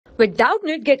With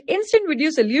Doubtnut, get instant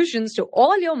video solutions to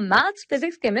all your maths,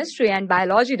 physics, chemistry, and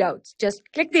biology doubts. Just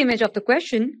click the image of the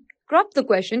question, crop the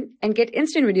question, and get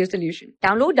instant video solution.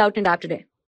 Download Doubtnut app today.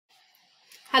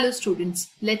 Hello students,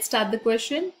 let's start the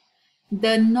question.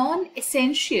 The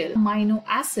non-essential amino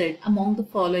acid among the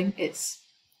following is.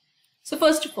 So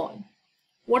first of all,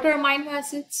 what are amino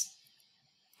acids?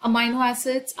 Amino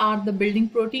acids are the building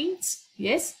proteins,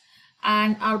 yes,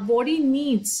 and our body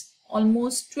needs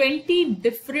almost 20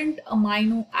 different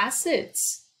amino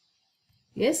acids,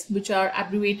 yes, which are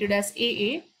abbreviated as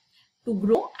AA, to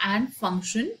grow and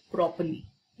function properly.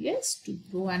 Yes, to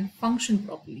grow and function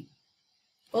properly.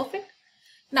 Perfect.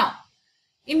 Now,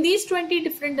 in these 20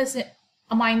 different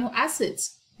amino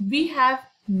acids, we have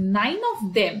 9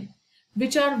 of them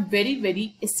which are very,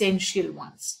 very essential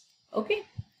ones. Okay,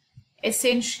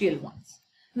 essential ones.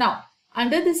 Now,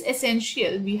 under this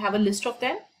essential, we have a list of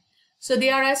them. So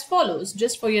they are as follows,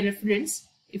 just for your reference,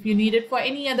 if you need it for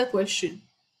any other question.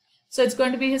 So it's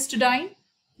going to be histidine.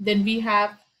 Then we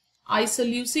have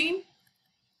isoleucine,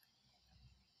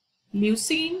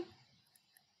 leucine.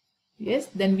 Yes,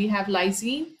 then we have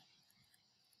lysine.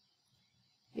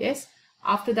 Yes,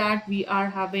 after that we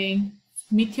are having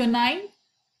methionine.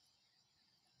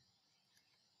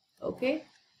 Okay,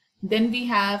 then we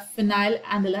have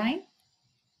phenylalanine.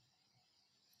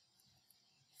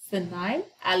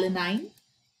 Phenylalanine.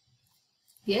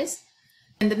 Yes,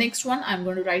 and the next one I'm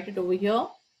going to write it over here.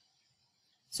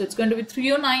 So it's going to be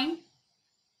threonine.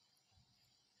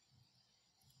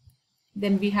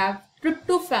 Then we have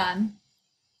tryptophan.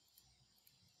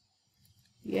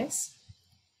 Yes,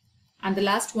 and the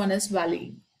last one is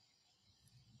valine.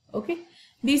 Okay,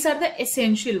 these are the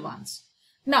essential ones.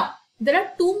 Now there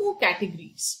are two more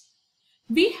categories.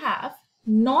 We have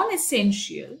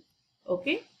non-essential,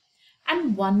 okay,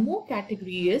 and one more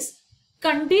category is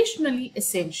conditionally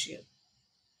essential.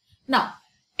 Now,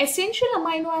 essential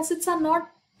amino acids are not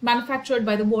manufactured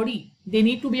by the body. They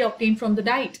need to be obtained from the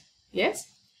diet. Yes.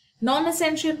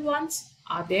 Non-essential ones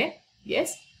are there.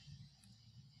 Yes.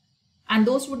 And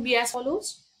those would be as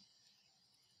follows.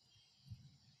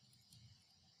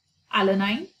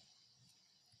 Alanine,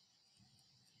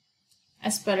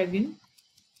 asparagine,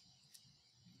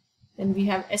 then we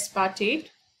have aspartate.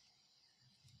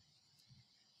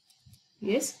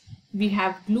 Yes, we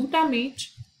have glutamate,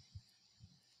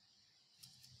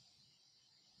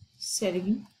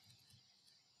 serine,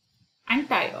 and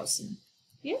tyrosine.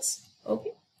 Yes,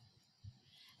 okay.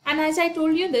 And as I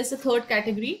told you, there's a third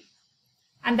category,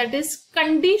 and that is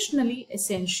conditionally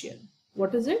essential.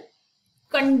 What is it?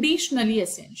 Conditionally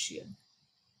essential.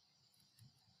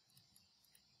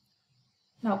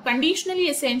 Now, conditionally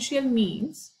essential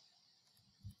means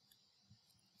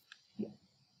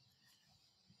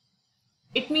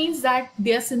it means that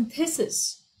their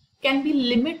synthesis can be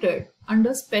limited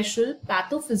under special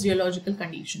pathophysiological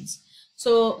conditions.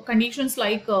 So conditions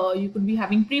like you could be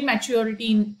having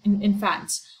prematurity in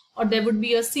infants, or there would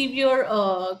be a severe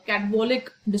catabolic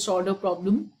disorder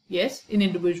problem, yes, in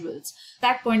individuals. At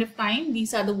that point of time,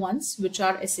 these are the ones which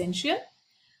are essential.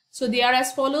 So they are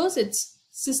as follows. It's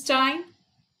cysteine,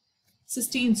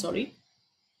 sorry.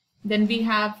 Then we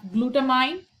have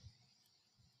glutamine.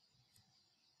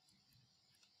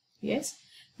 Yes,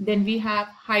 then we have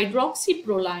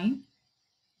hydroxyproline,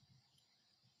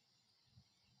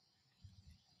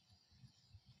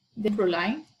 then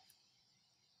proline,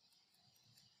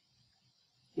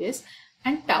 yes,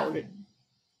 and taurin.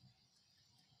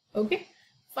 Okay,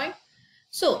 fine.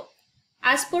 So,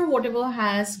 as per whatever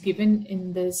has given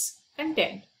in this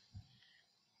content,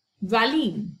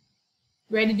 valine,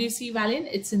 where did you see valine?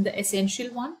 It's in the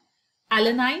essential one.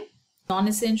 Alanine,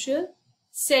 non-essential.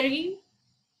 Serine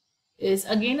is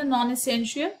again a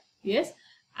non-essential, yes,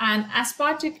 and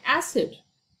aspartic acid.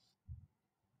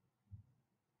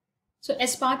 So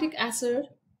aspartic acid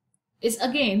is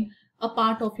again a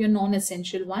part of your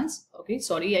non-essential ones. Okay,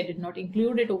 sorry, I did not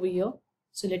include it over here.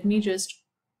 So let me just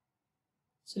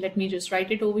write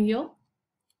it over here.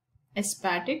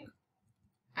 Aspartic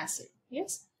acid,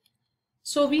 yes.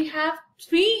 So we have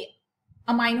 3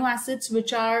 amino acids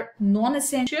which are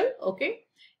non-essential. Okay,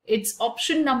 it's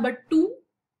option number 2,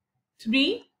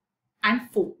 3 and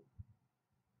 4.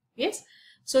 Yes,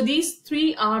 so these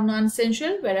 3 are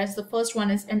non-essential, whereas the first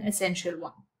one is an essential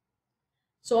one.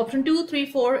 So option 2, 3,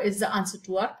 4 is the answer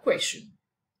to our question.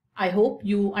 I hope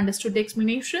you understood the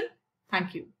explanation.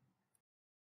 Thank you.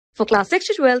 For class 6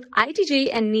 to 12, IIT JEE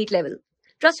and NEET level.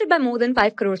 Trusted by more than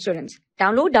 5 crore students.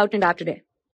 Download Doubtnut app today.